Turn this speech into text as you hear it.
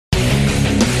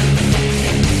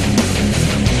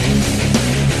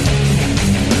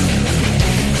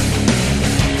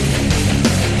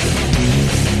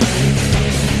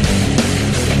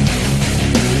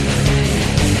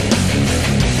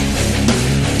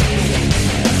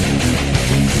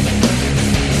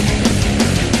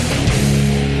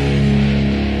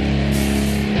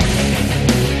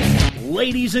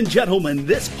Ladies and gentlemen,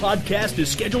 this podcast is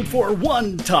scheduled for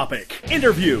one topic.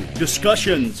 Interview,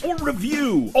 discussions, or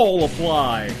review all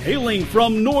apply. Hailing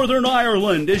from Northern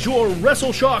Ireland is your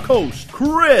WrestleShock host,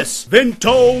 Chris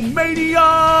Vintomania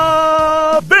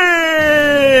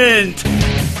Vint!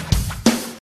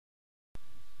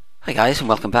 Hi guys, and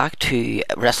welcome back to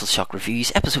WrestleShock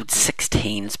Reviews, episode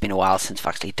 16. It's been a while since I've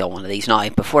actually done one of these. Now,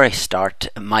 before I start,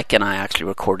 Mike and I actually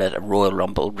recorded a Royal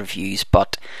Rumble reviews,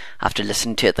 but after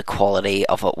listening to it, the quality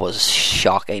of it was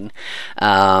shocking.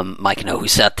 Mike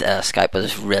knows that Skype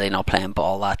was really not playing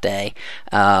ball that day,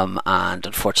 and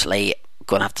unfortunately,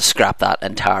 going to have to scrap that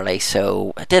entirely.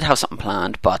 So I did have something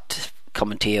planned, but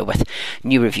coming to you with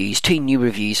new reviews, two new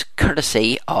reviews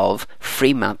courtesy of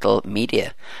Fremantle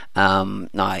Media.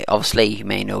 Now, obviously, you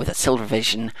may know that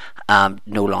Silvervision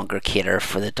no longer cater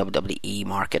for the WWE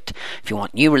market. If you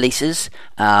want new releases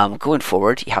going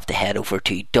forward, you have to head over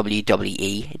to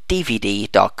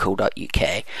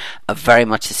www.dvd.co.uk. Very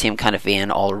much the same kind of vein,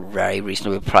 all very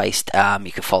reasonably priced.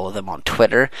 You can follow them on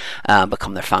Twitter,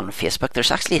 become their fan on Facebook.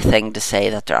 There's actually a thing to say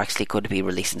that they're actually going to be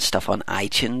releasing stuff on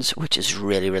iTunes, which is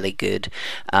really, really good.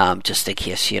 Just in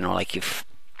case, like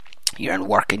you're in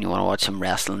work and you want to watch some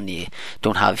wrestling, you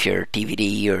don't have your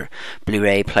DVD or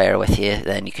Blu-ray player with you,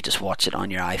 then you could just watch it on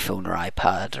your iPhone or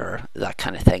iPad or that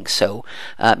kind of thing. So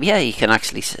you can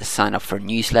actually sign up for a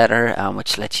newsletter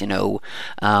which lets you know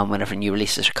whenever new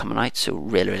releases are coming out. So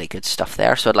really, really good stuff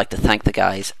there. So I'd like to thank the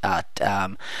guys at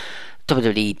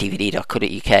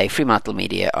www.dvd.co.uk. Fremantle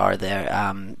Media are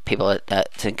their people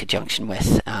that's in conjunction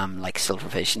with like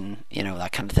Silvervision,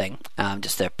 that kind of thing,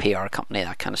 just their PR company,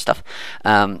 that kind of stuff.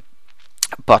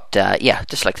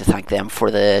 Just like to thank them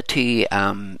for the two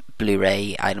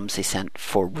Blu-ray items they sent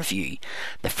for review.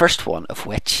 The first one of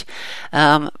which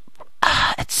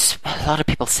it's a lot of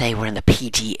people say we're in the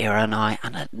PG era now,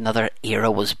 and another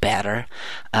era was better.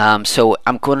 So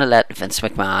I'm going to let Vince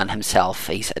McMahon himself,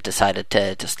 he's decided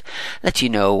to just let you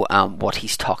know what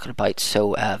he's talking about.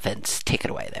 So Vince, take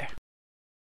it away there.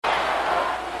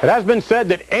 It has been said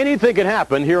that anything can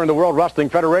happen here in the World Wrestling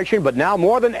Federation, but now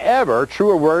more than ever,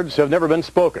 truer words have never been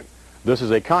spoken. This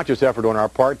is a conscious effort on our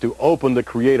part to open the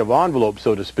creative envelope,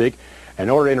 so to speak,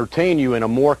 in order to entertain you in a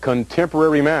more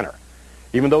contemporary manner.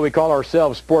 Even though we call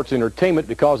ourselves sports entertainment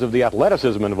because of the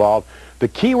athleticism involved, the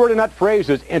key word in that phrase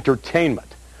is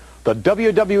entertainment. The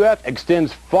WWF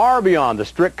extends far beyond the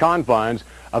strict confines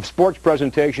of sports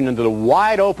presentation into the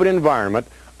wide open environment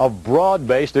of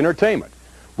broad-based entertainment.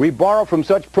 We borrow from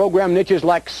such program niches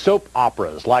like soap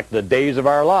operas, like The Days of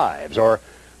Our Lives, or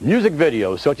music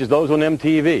videos such as those on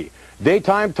MTV,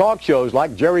 daytime talk shows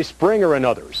like Jerry Springer and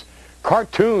others,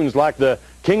 cartoons like the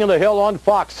King of the Hill on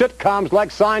Fox, sitcoms like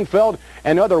Seinfeld,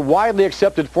 and other widely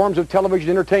accepted forms of television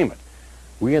entertainment.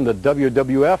 We in the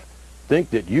WWF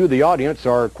think that you, the audience,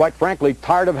 are quite frankly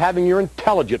tired of having your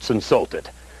intelligence insulted.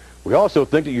 We also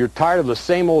think that you're tired of the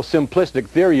same old simplistic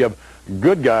theory of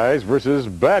good guys versus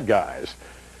bad guys.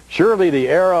 Surely the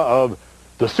era of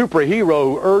the superhero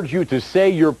who urged you to say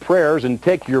your prayers and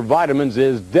take your vitamins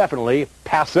is definitely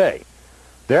passé.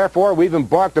 Therefore, we've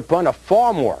embarked upon a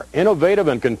far more innovative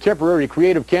and contemporary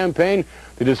creative campaign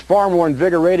that is far more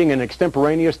invigorating and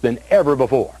extemporaneous than ever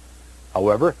before.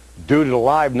 However, due to the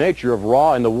live nature of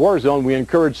Raw and the War Zone, we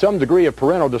encourage some degree of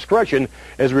parental discretion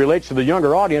as relates to the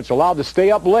younger audience allowed to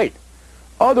stay up late.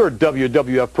 Other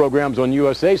WWF programs on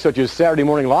USA, such as Saturday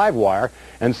Morning Live Wire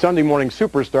and Sunday Morning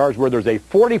Superstars, where there's a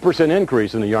 40%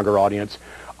 increase in the younger audience,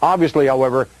 obviously,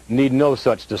 however, need no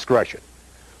such discretion.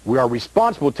 We are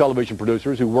responsible television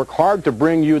producers who work hard to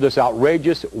bring you this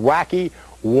outrageous, wacky,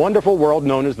 wonderful world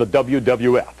known as the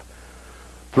WWF.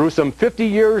 Through some 50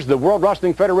 years, the World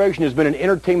Wrestling Federation has been an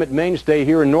entertainment mainstay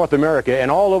here in North America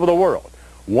and all over the world.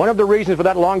 One of the reasons for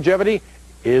that longevity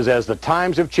is as the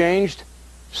times have changed,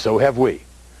 so have we.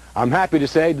 I'm happy to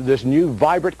say that this new,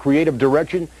 vibrant, creative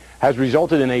direction has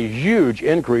resulted in a huge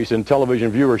increase in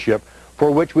television viewership, for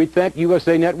which we thank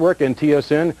USA Network and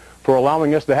TSN for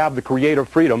allowing us to have the creative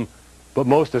freedom, but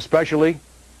most especially,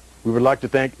 we would like to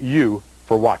thank you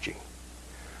for watching.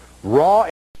 Raw.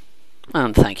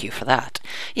 And thank you for that.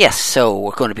 Yes, so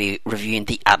we're going to be reviewing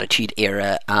the Attitude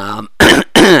Era.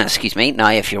 Excuse me. Now,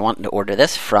 if you're wanting to order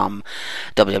this from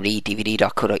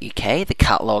www.dvd.co.uk, the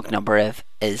catalogue number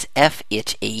is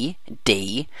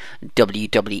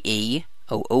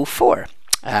FHED-WWE004.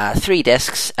 3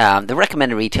 discs. The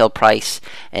recommended retail price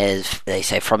is, they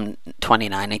say, from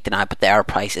 $29.99, but their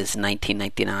price is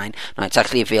 $19.99. Now, it's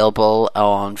actually available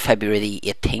on February the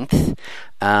 18th.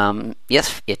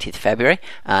 Yes, 18th February.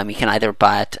 You can either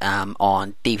buy it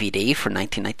on DVD for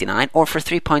 $19.99, or for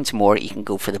 £3 more, you can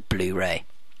go for the Blu-ray.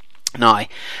 Now,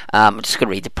 I'm just going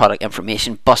to read the product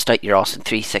information. Bust out your Austin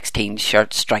 316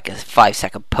 shirt, strike a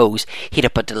 5-second pose, heat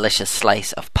up a delicious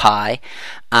slice of pie,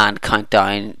 and count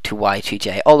down to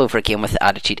Y2J all over again with the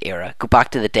Attitude Era. Go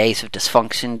back to the days of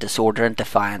dysfunction, disorder, and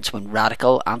defiance when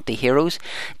radical anti-heroes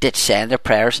ditched saying their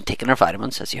prayers and taking their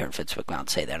vitamins, as you heard Vince McMahon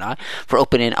say there now, for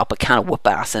opening up a can of whoop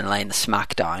ass and laying the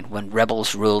smack down when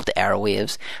rebels ruled the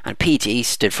airwaves and PG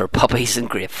stood for puppies and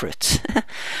grapefruits.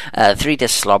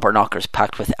 3-disc slobber knockers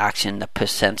packed with action that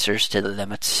pushed censors to the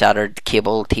limits, shattered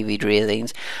cable TV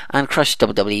ratings, and crushed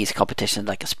WWE's competition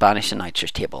like a Spanish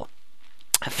announcer's table.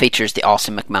 It features the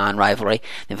Austin McMahon rivalry,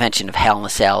 the invention of Hell in a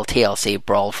Cell, TLC,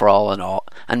 Brawl for All,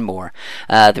 and more.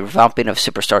 The revamping of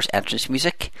Superstar's entrance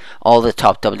music, all the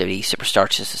top WWE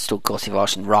superstars such as Stone Cold Steve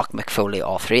Austin, Rock, Mick Foley,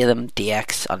 all three of them,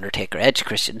 DX, Undertaker, Edge,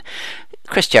 Chris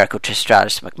Jericho, Trish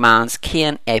Stratus, McMahon's,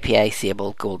 Kane, APA,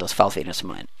 Sable, Goldust, Val Venis,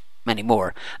 and many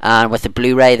more. And with the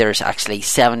Blu-ray, there's actually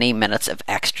 70 minutes of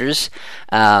extras,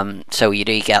 so you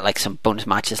do get like some bonus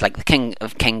matches like the King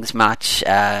of Kings match,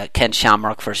 Ken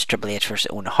Shamrock versus Triple H versus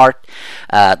Owen Hart,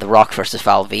 The Rock versus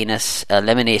Val Venis,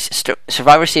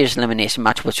 Survivor Series elimination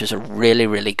match, which was a really,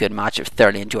 really good match. I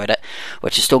thoroughly enjoyed it,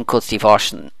 which is Stone Cold Steve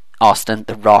Austin,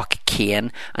 The Rock,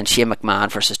 Kane, and Shane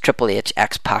McMahon versus Triple H,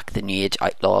 X-Pac, The New Age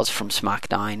Outlaws from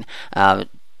SmackDown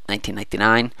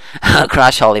 1999.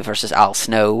 Crash Holly versus Al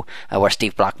Snow, where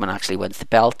Steve Blackman actually wins the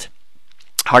belt.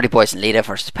 Hardy Boys and Lita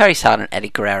versus Perry Saturn, Eddie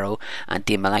Guerrero, and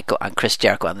Dean Malenko, and Chris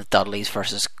Jericho and the Dudleys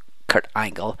versus Kurt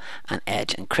Angle and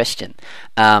Edge and Christian.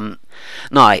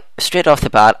 Now, straight off the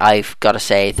bat, I've got to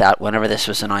say that whenever this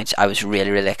was announced, I was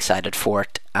really, really excited for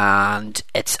it, and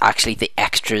it's actually the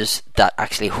extras that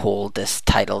actually hold this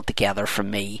title together for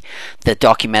me. The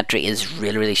documentary is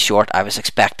really, really short. I was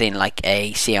expecting like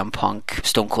a CM Punk,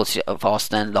 Stone Cold Steve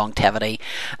Austin longevity,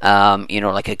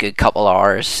 like a good couple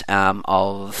hours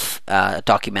of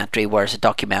documentary, whereas a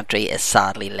documentary is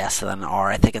sadly less than an hour.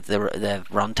 I think the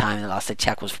runtime, the last I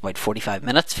checked, was about 45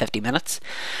 minutes, 50 minutes,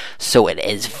 so it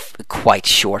is quite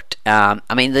short.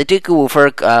 They do go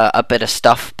over a bit of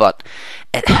stuff, but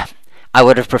I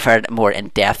would have preferred it more in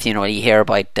depth. You hear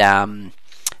about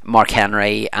Mark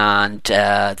Henry and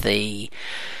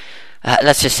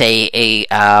let's just say him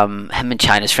and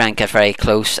Chyna's friend get very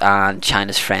close, and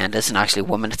Chyna's friend isn't actually a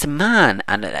woman, it's a man,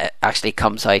 and it actually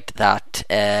comes out that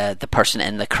the person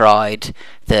in the crowd,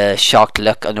 the shocked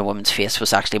look on the woman's face,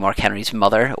 was actually Mark Henry's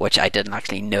mother, which I didn't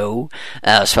actually know,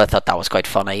 so I thought that was quite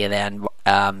funny. And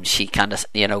then she kind of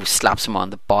slaps him on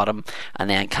the bottom and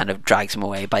then kind of drags him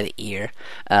away by the ear.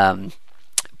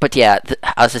 But yeah,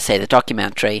 as I say, the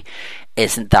documentary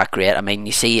isn't that great.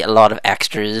 You see a lot of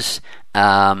extras,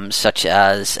 such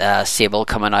as Sable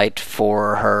coming out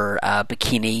for her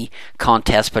bikini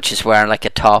contest, but she's wearing like a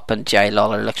top, and Jerry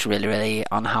Lawler looks really, really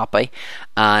unhappy,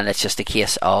 and it's just a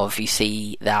case of you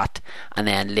see that, and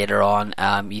then later on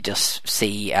you just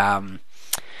see them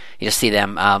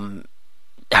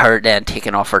her then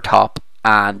taking off her top,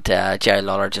 and Jerry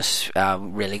Lawler just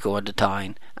really going to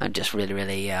town, and just really,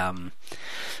 really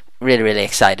really, really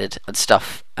excited and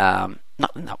stuff.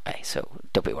 Not in that way, so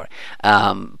don't be worried.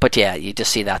 But yeah, you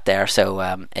just see that there, so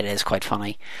it is quite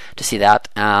funny to see that.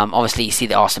 Obviously, you see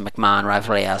the Austin McMahon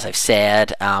rivalry, as I've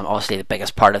said. Obviously, the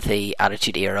biggest part of the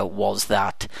Attitude Era was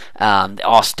that the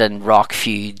Austin Rock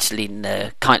feuds leading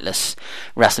to countless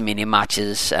WrestleMania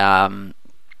matches.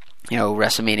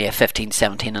 WrestleMania 15,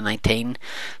 17 and 19.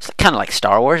 It's kind of like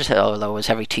Star Wars, although it was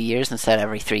every 2 years instead of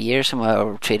every 3 years, and we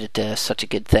were treated to such a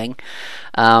good thing.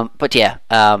 But yeah,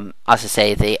 as I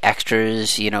say, the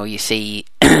extras, you see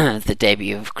the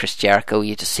debut of Chris Jericho,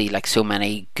 you just see like so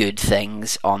many good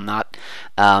things on that,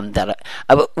 that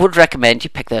I would recommend you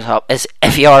pick that up.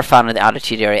 If you are a fan of the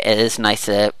Attitude Era, it is nice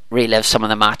to relive some of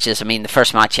the matches. The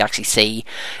first match you actually see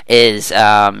is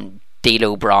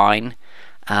D'Lo Brown.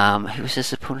 Who was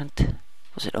his opponent?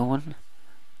 Was it Owen?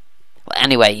 Well,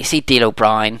 anyway, you see D'Lo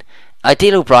Brown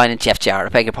and Jeff Jarrett, I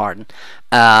beg your pardon,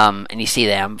 and you see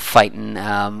them fighting.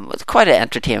 It was quite an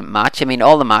entertainment match.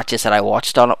 All the matches that I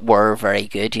watched on it were very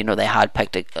good. They had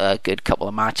picked a good couple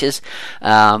of matches,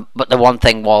 but the one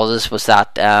thing was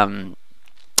that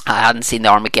I hadn't seen the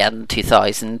Armageddon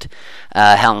 2000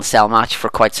 Hell in a Cell match for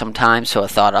quite some time, so I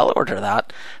thought I'll order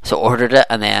that. So I ordered it,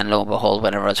 and then lo and behold,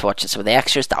 whenever I was watching some of the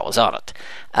extras, that was on it.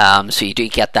 So you do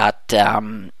get that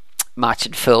match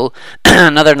in full.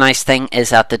 Another nice thing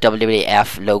is that the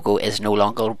WWF logo is no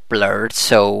longer blurred,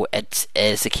 so it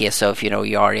is a case of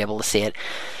you are able to see it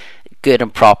good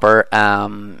and proper.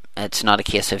 It's not a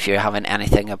case of you're having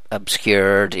anything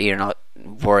obscured. You're not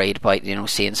worried about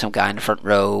seeing some guy in the front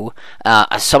row.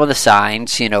 Some of the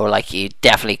signs like you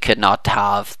definitely could not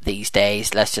have these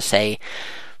days. Let's just say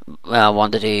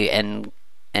wanted to do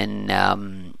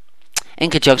in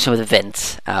conjunction with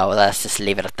Vince. Well, let's just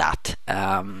leave it at that.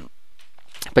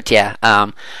 But yeah,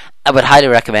 I would highly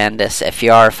recommend this if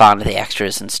you are a fan of the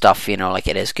extras and stuff. You know, like,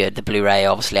 it is good. The Blu-ray,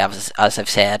 obviously, as I've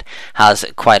said, has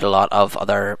quite a lot of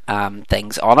other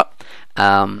things on it.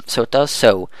 So it does.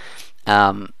 So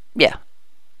yeah,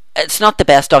 it's not the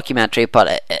best documentary,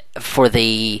 but for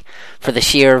the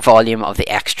sheer volume of the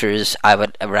extras, I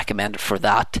would recommend it for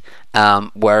that.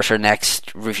 Whereas our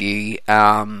next review,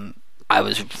 I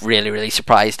was really, really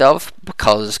surprised of,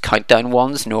 because countdown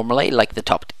ones normally, like the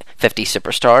top 50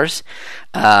 superstars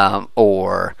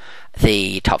or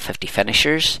the top 50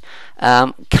 finishers,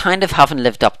 kind of haven't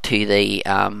lived up to the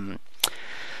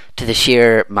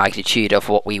sheer magnitude of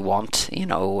what we want. You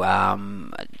know,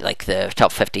 like the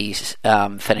top 50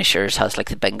 finishers has like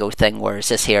the bingo thing, whereas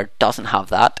this here doesn't have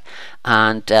that.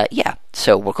 And yeah,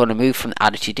 so we're going to move from the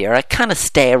Attitude Era, kind of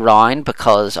stay around,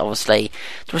 because obviously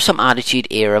there were some Attitude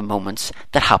Era moments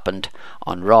that happened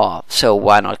on Raw. So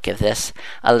why not give this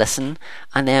a listen,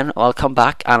 and then I'll come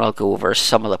back and I'll go over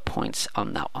some of the points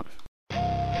on that one.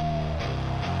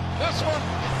 This one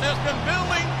has been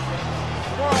building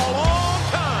for a long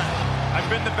time. I've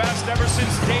been the best ever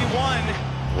since day one.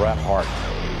 Bret Hart.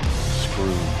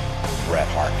 Screw Bret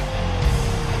Hart.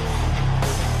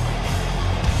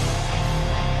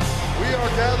 We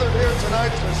are gathered here tonight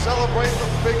to celebrate the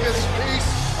biggest piece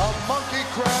of monkey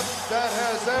crap that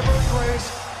has ever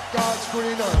graced God's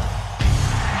green earth.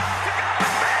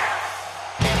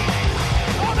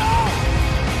 Oh no!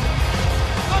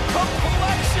 The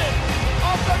complexion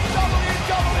of the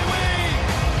WWE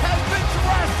has been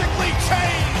drastically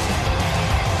changed.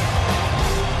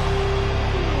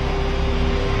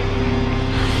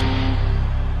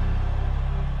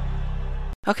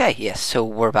 Okay, yes, so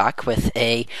we're back with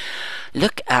a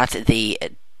look at the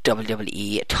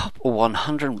WWE top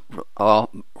 100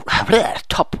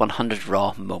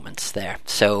 Raw moments there.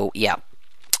 So yeah,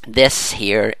 this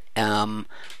here,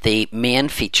 the main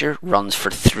feature runs for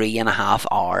 3.5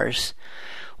 hours,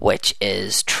 which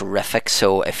is terrific.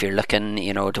 So if you're looking,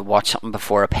 you know, to watch something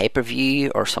before a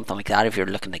pay-per-view or something like that, if you're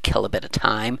looking to kill a bit of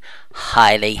time,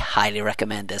 highly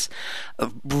recommend this.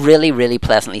 Really, really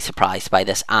pleasantly surprised by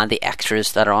this, and the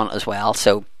extras that are on as well.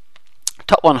 So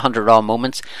top 100 Raw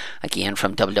moments, again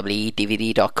from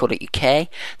www.dvd.co.uk.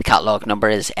 The catalogue number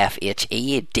is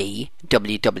FHED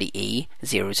WWE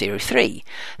 003.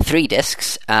 3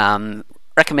 discs.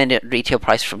 Recommended retail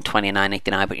price from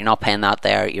 $29.99, but you're not paying that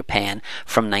there. You're paying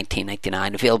from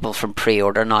 $19.99. Available from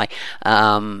pre-order now.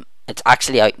 It's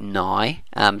actually out now.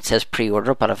 It says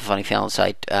pre-order, but I have a funny feeling it's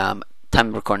out. Time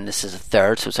of recording this is the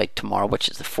 3rd, so it's out tomorrow, which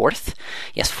is the 4th.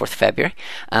 Yes, 4th February.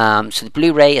 So the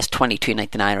Blu-ray is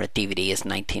 $22.99, or a DVD is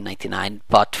 $19.99.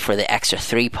 But for the extra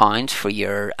 £3 for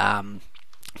your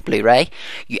Blu-ray,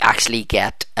 you actually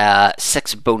get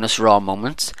 6 bonus Raw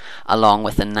moments, along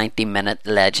with a 90-minute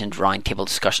legend roundtable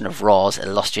discussion of Raw's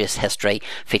illustrious history,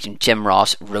 featuring Jim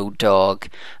Ross, Road Dogg,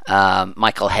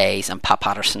 Michael Hayes, and Pat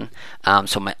Patterson.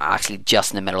 So I'm actually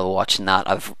just in the middle of watching that.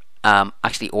 I've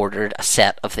actually ordered a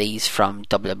set of these from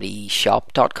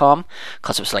www.shop.com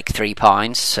because it was like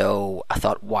 £3, so I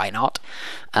thought, why not?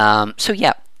 So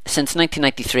yeah, since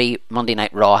 1993, Monday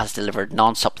Night Raw has delivered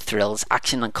non-stop thrills,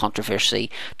 action and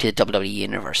controversy to the WWE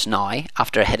Universe. Now,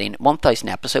 after hitting 1,000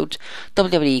 episodes,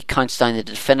 WWE counts down the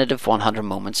definitive 100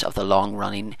 moments of the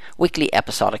long-running weekly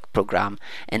episodic program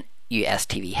in US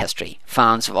TV history.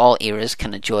 Fans of all eras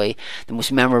can enjoy the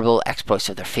most memorable exploits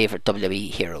of their favourite WWE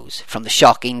heroes. From the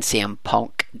shocking CM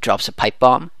Punk drops a pipe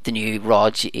bomb, the new Raw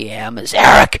GM is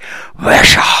Eric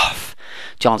Bischoff,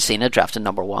 John Cena drafted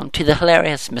number 1, to the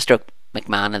hilarious Mr.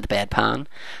 McMahon and the Bedpan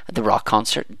at the Rock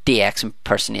concert, DX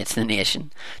impersonates the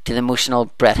Nation, to the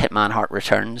emotional Bret Hitman Hart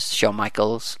returns, Shawn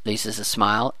Michaels loses a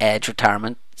smile, Edge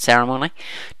retirement ceremony,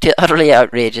 to utterly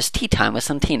outrageous tea time with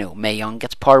Santino, Mae Young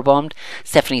gets powerbombed,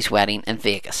 Stephanie's wedding in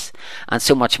Vegas, and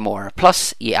so much more.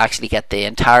 Plus, you actually get the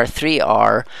entire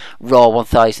 3-hour Raw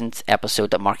 1000th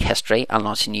episode that marked history and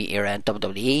launched a new era in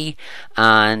WWE,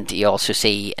 and you also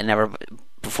see a never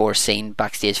before seen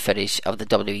backstage footage of the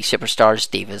WWE superstars,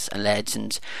 divas and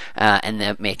legends in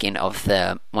the making of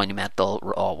the monumental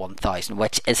Raw 1000,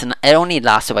 which is it only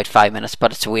lasts about 5 minutes,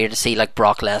 but it's weird to see like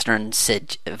Brock Lesnar and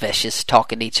Sid Vicious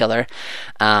talking to each other,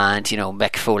 and you know,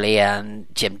 Mick Foley and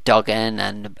Jim Duggan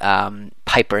and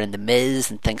Piper and The Miz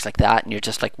and things like that, and you're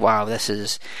just like, wow, this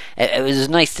is it was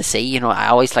nice to see. You know, I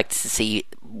always like to see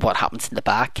what happens in the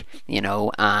back, you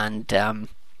know, and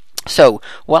so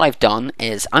what I've done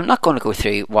is, I'm not going to go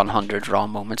through 100 Raw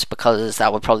moments because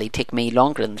that would probably take me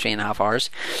longer than 3.5 hours,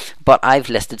 but I've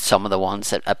listed some of the ones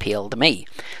that appeal to me.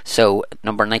 So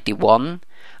number 91,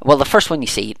 Well, the first one you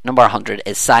see, number 100,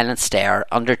 is Silent Stare,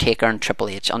 Undertaker and Triple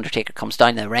H. Undertaker comes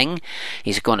down the ring,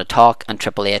 he's going to talk, and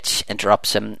Triple H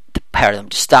interrupts him. The pair of them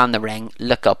just stand in the ring,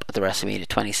 look up at the WrestleMania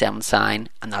 27 sign,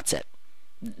 and that's it.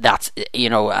 That's, you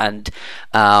know, and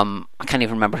I can't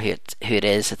even remember who it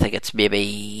is. I think it's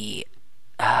maybe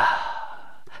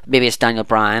it's Daniel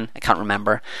Bryan, I can't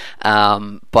remember,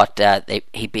 but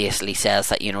he basically says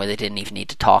that, you know, they didn't even need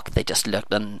to talk, they just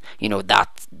looked, and, you know, that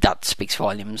speaks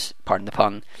volumes, pardon the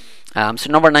pun.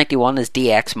 So number 91 is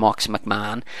DX Mox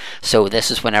McMahon. So this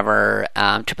is whenever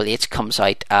Triple H comes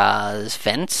out as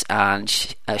Vince, and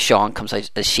Shawn comes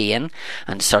out as Shane,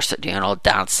 and starts doing all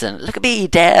dancing. Look at me,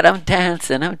 Dad, I'm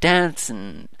dancing.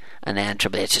 And then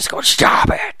Triple H just goes, stop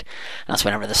it. And that's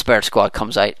whenever the Spirit Squad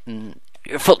comes out, and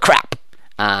you're full of crap.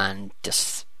 And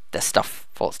just this stuff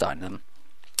falls down to them.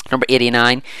 Number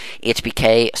 89,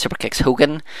 HBK Superkicks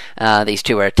Hogan. These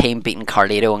two are a team, beating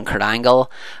Carlito and Kurt Angle.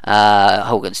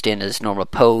 Hogan's doing his normal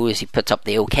pose, he puts up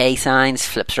the OK signs,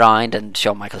 flips around, and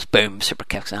Shawn Michaels, boom,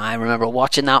 Superkicks. And I remember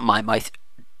watching that, my mouth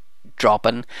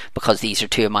dropping, because these are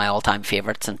two of my all-time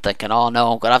favourites, and thinking, oh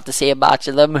no, I'm going to have to see a match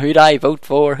of them. Who'd I vote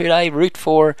for? Who'd I root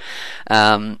for?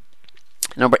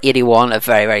 Number 81, a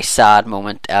very, very sad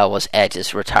moment, was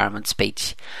Edge's retirement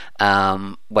speech,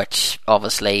 which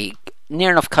obviously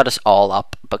near enough cut us all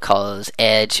up, because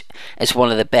Edge is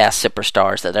one of the best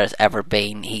superstars that there's ever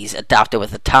been. He's adapted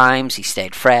with the times, he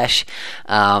stayed fresh,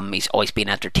 he's always been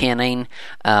entertaining,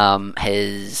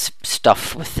 his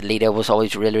stuff with Lita was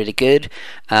always really, really good,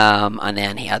 and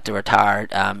then he had to retire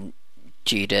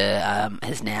due to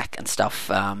his neck and stuff.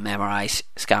 MRI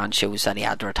scan shows that he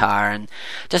had to retire, and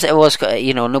just, it was,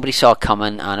 you know, nobody saw it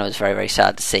coming, and it was very, very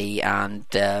sad to see, and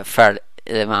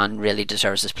the man really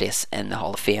deserves his place in the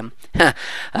Hall of Fame.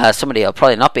 Somebody will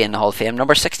probably not be in the Hall of Fame.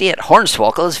 Number 68,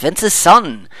 Hornswoggle is Vince's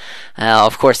son.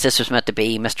 Of course, this was meant to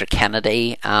be Mr.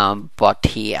 Kennedy, but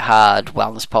he had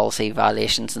wellness policy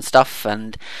violations and stuff,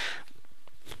 and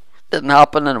didn't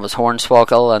happen, and it was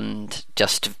Hornswoggle, and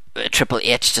just Triple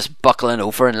H just buckling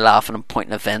over and laughing and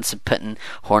pointing at Vince and putting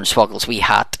Hornswoggle's wee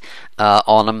hat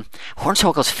on him.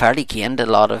 Hornswoggle's fairly gained a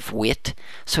lot of weight,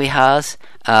 so he has.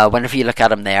 Whenever you look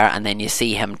at him there, and then you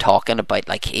see him talking about,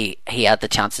 like, he had the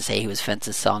chance to say he was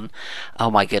Vince's son.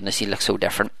 Oh my goodness, he looks so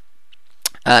different.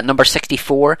 Number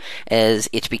 64 is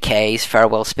HBK's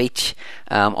farewell speech.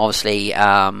 Obviously,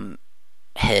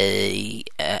 he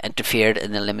interfered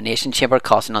in the Elimination Chamber,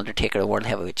 costing Undertaker the World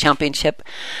Heavyweight Championship.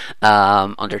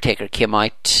 Undertaker came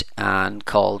out and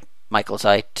called Michaels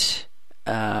out.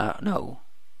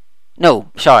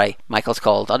 Michaels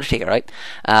called Undertaker out.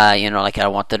 You know, like, I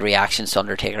wanted reactions to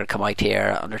Undertaker to come out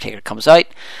here. Undertaker comes out,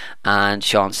 and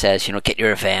Shawn says, you know, get your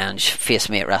revenge, face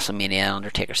me at WrestleMania.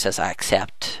 Undertaker says, I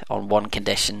accept, on one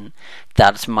condition,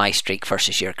 that's my streak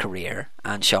versus your career.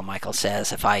 And Shawn Michaels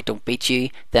says, if I don't beat you,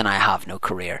 then I have no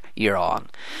career, you're on.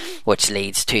 Which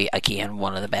leads to, again,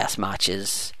 one of the best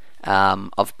matches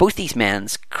of both these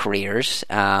men's careers.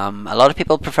 A lot of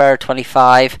people prefer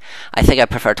 25. I think I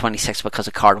prefer 26 because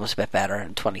the card was a bit better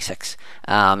in 26.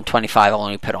 25 I'll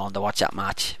only put on to watch that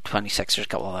match. 26 there's a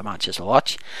couple other matches to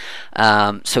watch.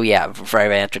 So yeah, very,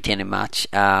 very entertaining match.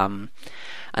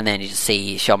 And then you just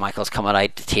see Shawn Michaels coming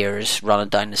out, the tears running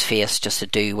down his face, just to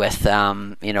do with,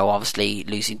 you know, obviously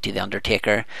losing to The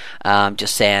Undertaker.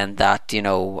 Just saying that, you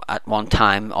know, at one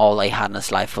time all he had in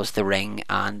his life was the ring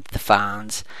and the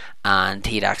fans, and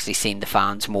he'd actually seen the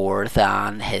fans more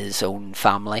than his own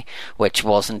family, which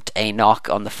wasn't a knock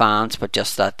on the fans, but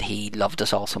just that he loved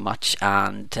us all so much,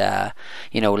 and,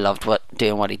 you know, loved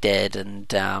doing what he did, and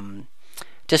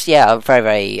just, yeah, a very,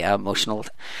 very emotional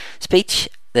speech.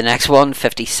 The next one,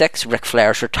 56, Ric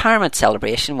Flair's retirement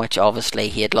celebration, which obviously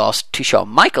he had lost to Shawn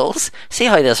Michaels. See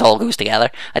how this all goes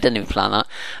together? I didn't even plan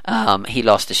that. He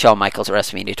lost to Shawn Michaels at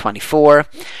WrestleMania 24.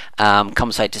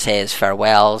 Comes out to say his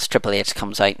farewells. Triple H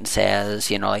comes out and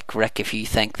says, you know, like, Rick, if you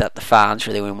think that the fans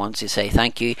are the only ones who say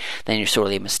thank you, then you're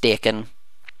sorely mistaken.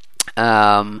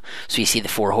 So you see the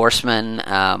Four Horsemen,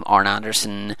 Arn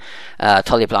Anderson,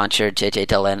 Tully Blanchard, JJ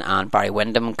Dillon and Barry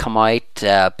Windham come out.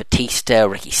 Batista,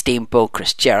 Ricky Steamboat,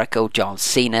 Chris Jericho, John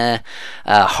Cena,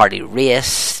 Hardy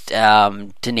Race,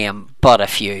 to name but a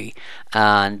few.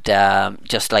 And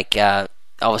just like,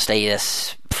 obviously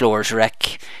this floors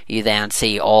Rick, you then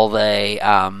see all the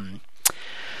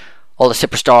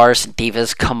superstars and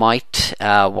divas come out.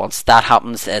 Once that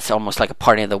happens, it's almost like a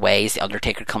party of the ways. The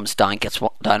Undertaker comes down, gets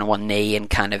down on one knee and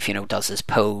kind of, you know, does his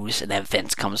pose, and then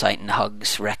Vince comes out and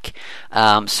hugs Rick.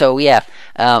 So yeah,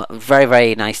 very,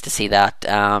 very nice to see that.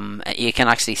 You can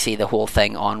actually see the whole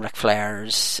thing on Ric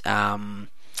Flair's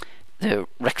the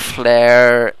Ric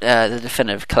Flair the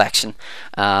Definitive Collection.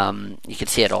 You can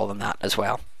see it all in that as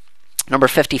well. Number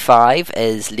 55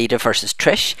 is Lita versus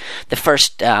Trish, the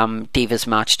first Divas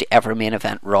match to ever main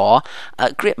event Raw.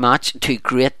 A great match, two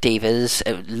great Divas.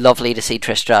 Lovely to see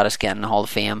Trish Stratus get in the Hall of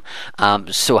Fame.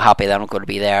 So happy that I'm going to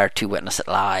be there to witness it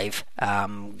live.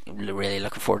 Really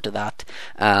looking forward to that.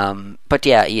 But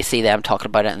yeah, you see them talking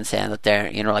about it and saying that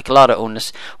they're, like a lot of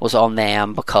onus was on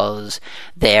them because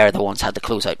they're the ones who had to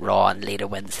close out Raw, and Lita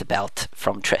wins the belt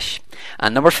from Trish.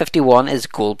 And number 51 is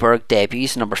Goldberg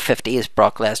debuts. Number 50 is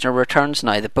Brock Lesnar returns.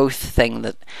 Now the both thing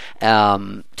that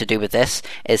to do with this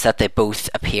is that they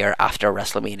both appear after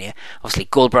WrestleMania. Obviously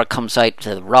Goldberg comes out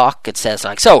to The Rock. It says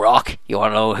like, "So Rock, you want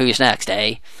to know who's next,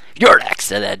 eh? You're next,"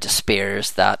 and then just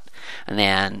spears that. And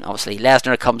then obviously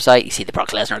Lesnar comes out. You see the Brock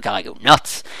Lesnar guy go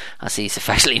nuts, as he's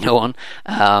officially known,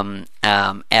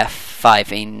 F5ing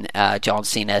John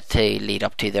Cena to lead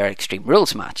up to their Extreme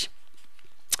Rules match.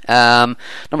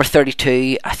 Number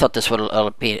 32, I thought this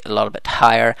would be a little bit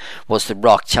higher, was The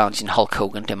Rock challenging Hulk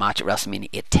Hogan to a match at WrestleMania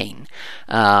 18,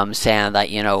 saying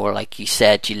that, like you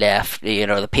said, you left,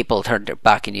 the people turned their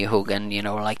back on you, Hogan,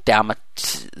 like, damn it,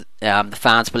 the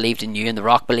fans believed in you and The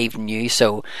Rock believed in you.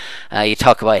 So you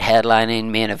talk about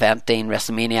headlining, main eventing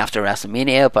WrestleMania after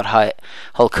WrestleMania, but how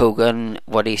Hulk Hogan,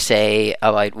 what do you say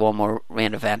about one more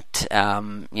main event,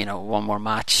 one more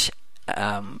match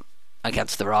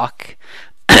against The Rock?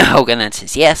 Hogan then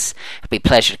says, "Yes, it'd be a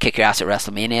pleasure to kick your ass at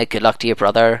WrestleMania. Good luck to you,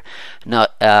 brother.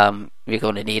 Not you're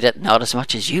going to need it. Not as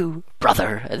much as you,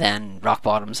 brother." And then Rock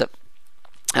bottoms it.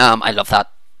 I love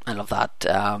that.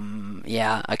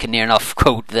 I can near enough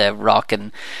quote the Rock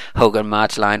and Hogan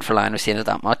match line for line. We've seen it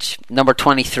that much. Number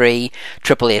 23,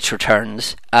 Triple H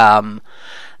returns.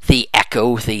 The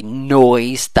echo, the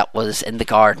noise that was in the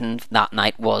garden that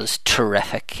night was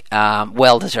terrific.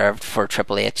 Well deserved for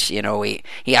Triple H.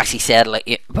 He actually said,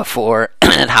 like, before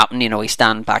it happened, he's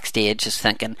standing backstage just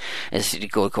thinking, is he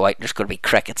go out, there's going to be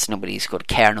crickets, nobody's going to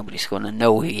care, nobody's going to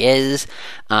know who he is.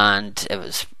 And it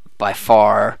was by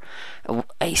far,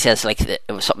 he says, like, it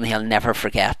was something he'll never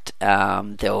forget.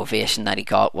 The ovation that he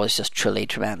got was just truly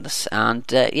tremendous. And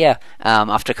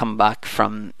after coming back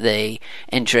from the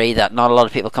injury that not a lot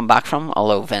of people come back from,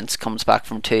 although Vince comes back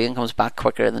from too and comes back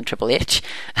quicker than Triple H.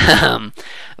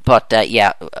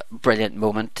 Brilliant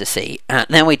moment to see.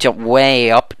 Then we jump way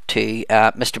up to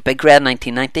Mr. Big Red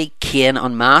 1990, Kane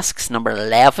Unmasks, number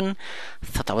 11. I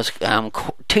thought that was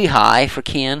too high for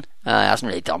Kane. Hasn't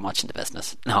really done much in the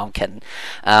business. No, I'm kidding.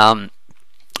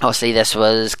 Obviously this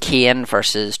was Kane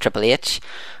versus Triple H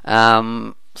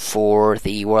for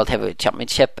the World Heavyweight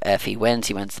Championship. If he wins,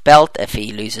 he wins the belt. If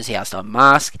he loses, he has to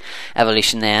unmask.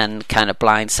 Evolution then kind of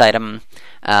blindside him.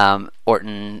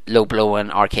 Orton low blow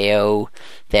and RKO.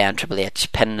 Then Triple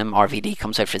H pinning him. RVD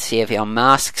comes out for the save. He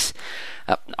unmasks.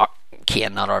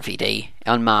 Kane, not RVD,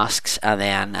 unmasks, and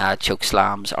then choke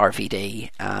slams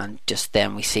RVD, and just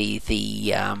then we see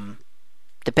the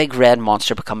big red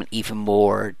monster becoming even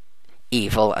more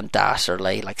evil and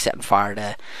dastardly, like setting fire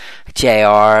to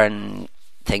JR and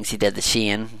things he did to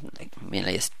Shane, like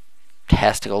mainly his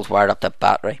testicles wired up that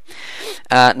battery.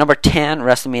 Number 10,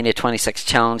 WrestleMania 26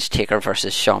 Challenge, Taker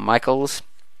versus Shawn Michaels,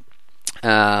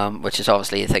 which is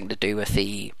obviously a thing to do with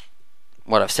the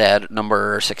what I've said.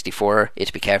 Number 64,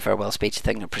 HBK farewell speech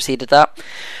thing that preceded that.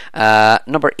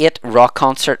 Number 8, rock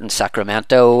concert in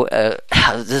Sacramento.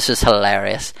 This is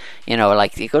hilarious.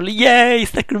 Like you go, yay,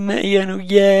 Sacramento,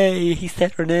 yay, he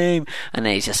said her name, and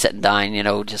then he's just sitting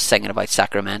down, just singing about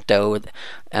Sacramento,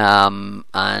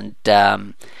 and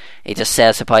he just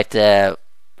says about the.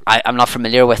 I'm not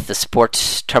familiar with the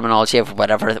sports terminology of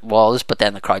whatever it was, but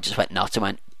then the crowd just went nuts and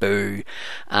went boo,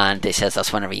 and he says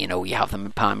that's whenever you have them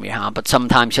in palm of your hand, but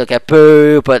sometimes you'll get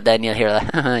boo, but then you'll hear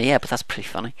that yeah, but that's pretty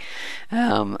funny,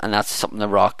 and that's something The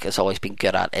Rock has always been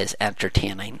good at, is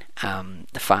entertaining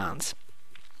the fans.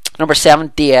 Number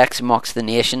 7, DX mocks the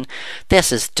nation.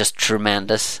 This is just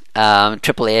tremendous.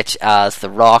 Triple H as The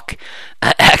Rock,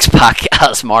 X-Pac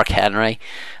as Mark Henry,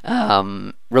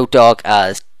 Road Dogg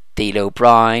as D'Lo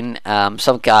Brown,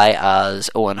 some guy as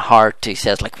Owen Hart who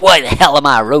says, like, why the hell am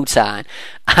I a road sign?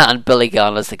 And Billy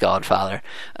Gunn as the Godfather.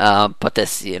 But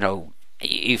this,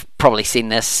 you've probably seen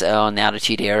this on the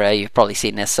Attitude Era, you've probably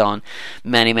seen this on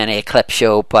many a clip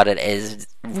show, but it is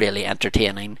really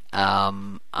entertaining.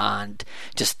 And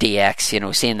just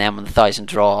DX, seeing them in the 1,000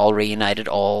 draw, all reunited,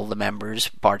 all the members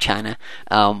bar China,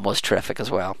 was terrific as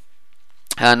well.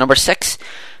 Number 6,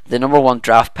 the number 1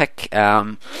 draft pick.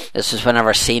 This was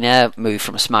whenever Cena moved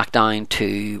from SmackDown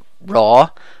to Raw.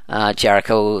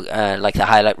 Jericho, like the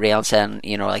highlight reel, saying,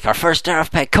 like, our first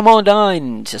draft pick, come on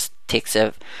down. Just takes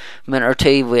a minute or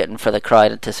two waiting for the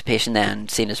crowd anticipation, then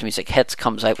seeing his music hits,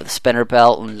 comes out with a spinner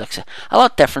belt and looks a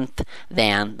lot different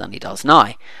then than he does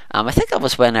now. I think that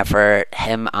was whenever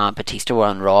him and Batista were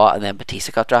on Raw, and then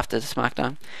Batista got drafted to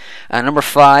SmackDown. Number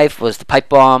 5 was the pipe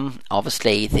bomb.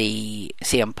 Obviously the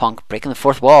CM Punk breaking the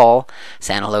fourth wall,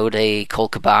 saying hello to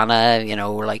Colt Cabana,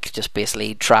 like just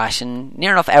basically trashing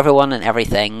near enough everyone and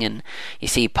everything, and you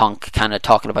see Punk kind of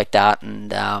talking about that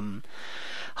and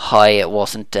how it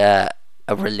wasn't a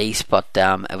release, but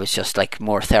it was just like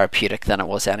more therapeutic than it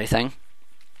was anything.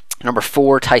 Number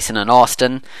 4, Tyson and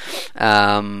Austin.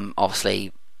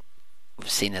 Obviously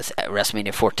seen as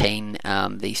WrestleMania 14,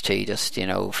 these two just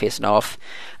facing off.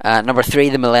 Number 3,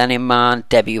 the Millennium Man,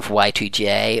 debut of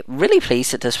Y2J. Really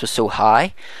pleased that this was so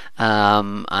high,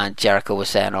 and Jericho was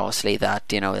saying obviously that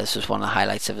this was one of the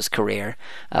highlights of his career,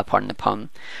 pardon the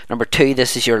pun. Number 2,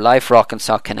 This Is Your Life, Rock and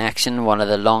Sock Connection, one of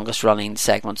the longest running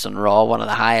segments on Raw, one of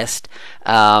the highest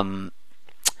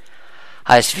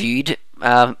viewed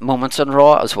moments on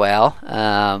Raw as well.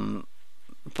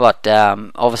 But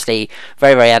obviously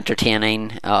very, very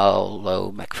entertaining,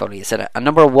 although Mick Foley is in it. And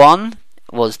number 1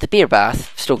 was the beer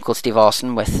bath, Stone Cold Steve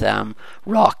Austin with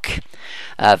Rock,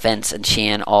 Vince and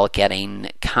Shane all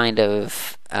getting kind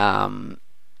of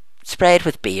sprayed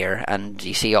with beer, and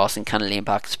you see Austin kind of lean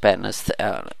back and spit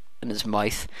in his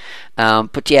mouth.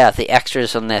 But yeah, the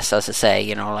extras on this, as I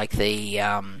say, like the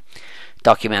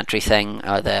documentary thing,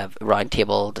 the round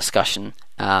table discussion.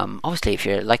 Obviously, if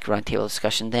you like round table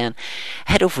discussion, then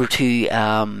head over to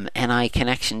NI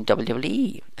Connection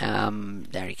WWE.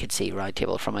 There you can see round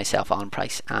table from myself, Alan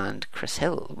Price, and Chris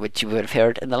Hill, which you would have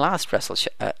heard in the last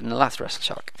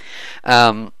WrestleShock.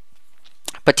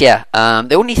 But yeah,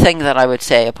 the only thing that I would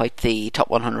say about the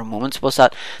top 100 moments was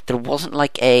that there wasn't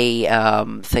like a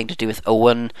thing to do with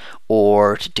Owen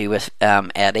or to do with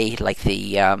Eddie, like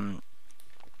the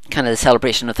kind of the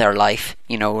celebration of their life,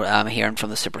 hearing from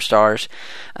the superstars.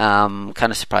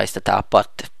 Kind of surprised at that,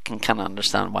 but can kind of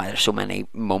understand why there's so many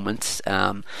moments.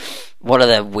 One of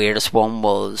the weirdest one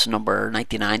was number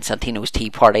 99, Santino's Tea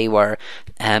Party, where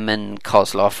him and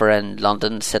Kozlov are in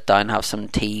London, sit down, have some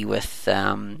tea with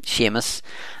Sheamus.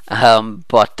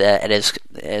 But it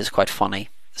is quite funny,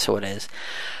 so it is.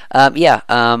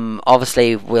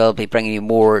 Obviously we'll be bringing you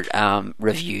more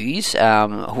reviews.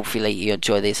 Hopefully you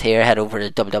enjoy these here. Head over to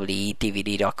www.dvd.co.uk.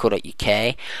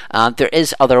 There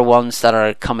is other ones that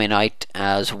are coming out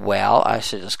as well. I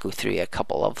should just go through a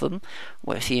couple of them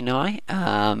with you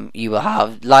now. You will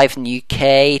have Live in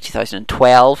UK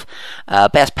 2012,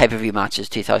 Best Pay-Per-View Matches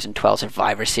 2012,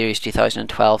 Survivor Series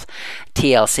 2012,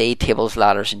 TLC Tables,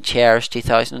 Ladders and Chairs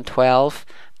 2012.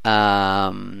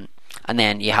 And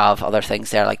then you have other things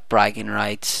there like Bragging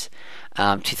Rights,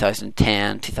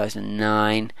 2010,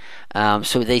 2009.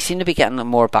 So they seem to be getting a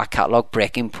more back catalogue.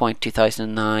 Breaking Point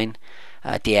 2009,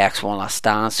 DX One Last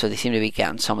Dance. So they seem to be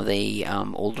getting some of the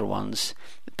older ones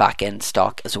back in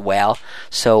stock as well.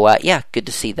 So good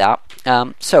to see that.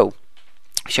 So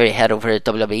be sure you head over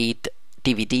to www.dvd.co.uk.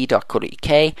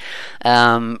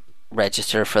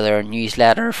 Register for their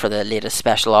newsletter for the latest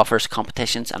special offers,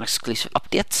 competitions and exclusive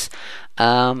updates.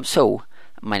 So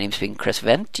my name's been Chris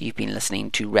Vint. You've been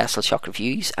listening to WrestleShock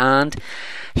Reviews, and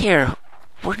here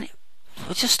we're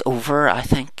just over, I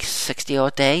think, 60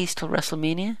 odd days till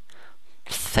WrestleMania.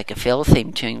 Think I feel the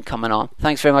theme tune coming on.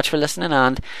 Thanks very much for listening,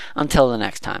 and until the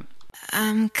next time.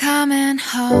 I'm coming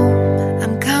home,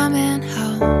 I'm coming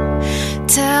home.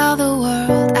 Tell the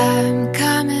world I'm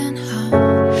coming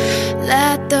home.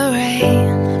 Let the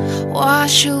rain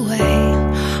wash away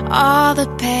all the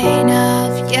pain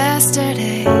of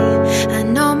yesterday. I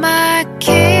know my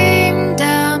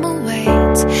kingdom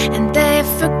awaits, and they've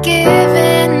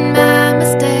forgiven my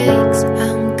mistakes.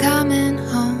 I'm coming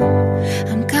home,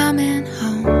 I'm coming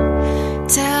home.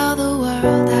 Tell the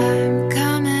world I'm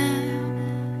coming.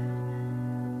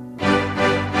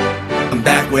 I'm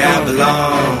back where I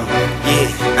belong.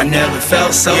 Yeah, I never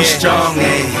felt so strong.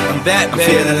 I'm back, I'm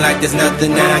feeling like there's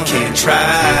nothing I can't try.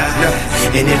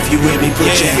 And if you with me,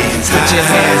 put your hands high. Put your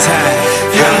hands high.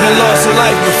 You haven't lost a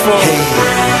life before.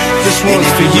 This one's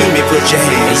for you. Put your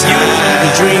hands high.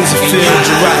 Your dreams are filled.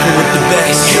 You're rocking with the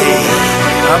best.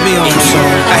 I'll be on the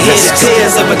song. I hear the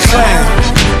tears of a clown.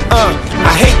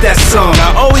 I hate that song.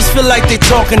 I always feel like they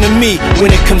talking to me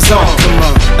when it comes on.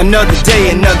 Another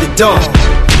day, another dawn.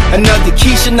 Another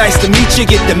Keisha, nice to meet you,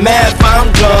 get the math, I'm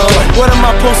gone. What am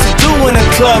I supposed to do when the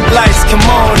club lights come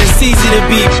on? It's easy to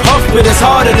be Puff, but it's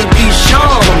harder to be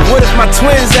Sean. What if my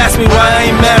twins ask me why I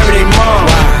ain't married their mom?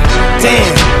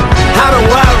 Damn, how do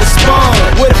I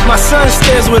respond? What if my son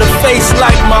stares with a face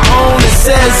like my own and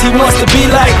says he wants to be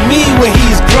like me when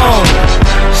he's grown?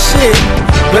 Shit,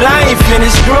 but I ain't and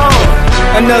it's grown.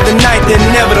 Another night, the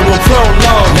inevitable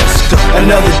prolong.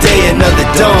 Another day, another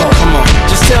dawn. Come on.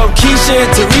 Just tell Keisha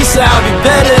and Teresa I'll be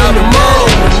better in the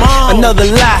morning. Another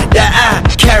lie that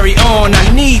I carry on. I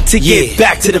need to get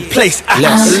back to the place I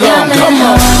belong. Come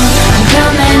on. I'm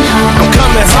coming home. I'm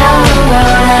coming Tell home. the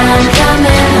world that I'm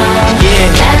coming home. Yeah.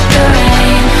 Let the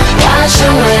rain wash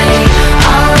away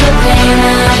all the pain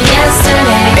of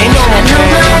yesterday. Ain't no I know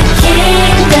pain. my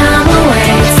kingdom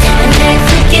awaits, and they've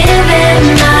forgiven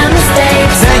my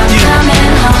mistakes. Thank you. I'm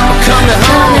coming home. Coming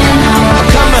home. I'm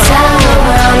coming Tell home. the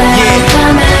world that Yeah. I'm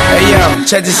coming Hey yo,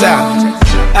 check this out.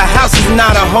 A house is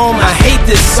not a home, I hate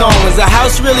this song. Is a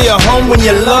house really a home when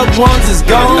your loved ones is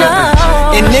gone?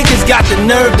 And niggas got the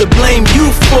nerve to blame you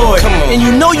for it. And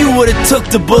you know you would've took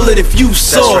the bullet if you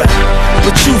saw it.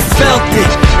 But you felt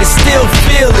it and still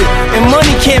feel it. And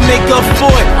money can't make up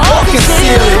for it or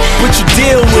conceal it. But you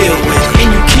deal with it and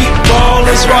you keep ballin'.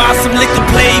 Ride some liquor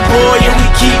playboy and we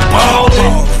keep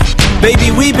ballin'.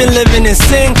 Baby, we've been living in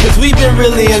sin, cause we've been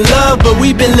really in love, but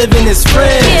we've been living as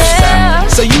friends. Yeah.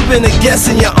 So you've been a guest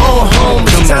in your own home.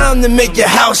 It's time to make your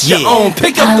house your own.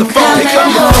 Pick up the phone, coming pick up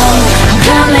the home. phone. I'm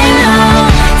coming home.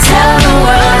 Tell the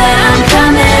world that I'm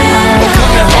coming home.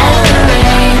 Let the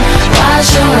rain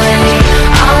wash away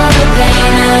all the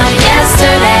pain of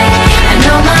yesterday. I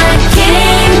know my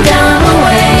kingdom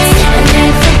awaits, and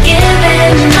they've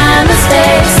forgiven my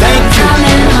mistakes. Thank you.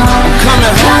 Coming home.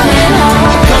 Coming home. Coming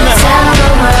home. Coming Tell the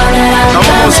world that I'm I'm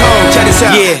almost home, coming check this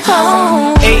out. Yeah.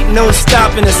 home. Ain't no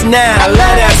stopping us now. I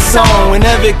love that song.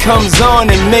 Whenever it comes on,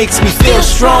 it makes me feel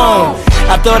strong.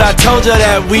 I thought I told you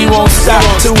that we won't stop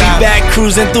till we back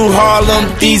cruising through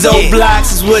Harlem. These old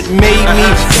blocks is what made me,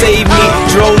 saved me,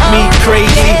 drove me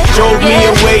crazy, drove me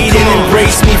away, then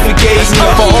embraced me, forgave me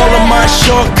for all of my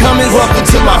shortcomings. Welcome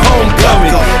to my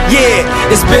homecoming. Yeah,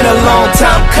 it's been a long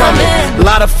time coming. A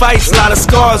lot of fights, a lot of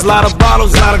scars, a lot of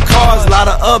bottles, a lot of cars, a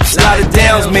lot of ups, a lot of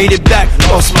downs. Made it back,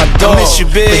 lost my dog.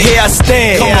 But here I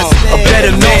stand, a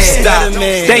better man.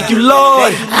 Thank you,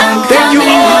 Lord. Thank you,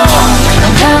 Lord.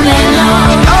 I'm coming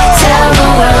home.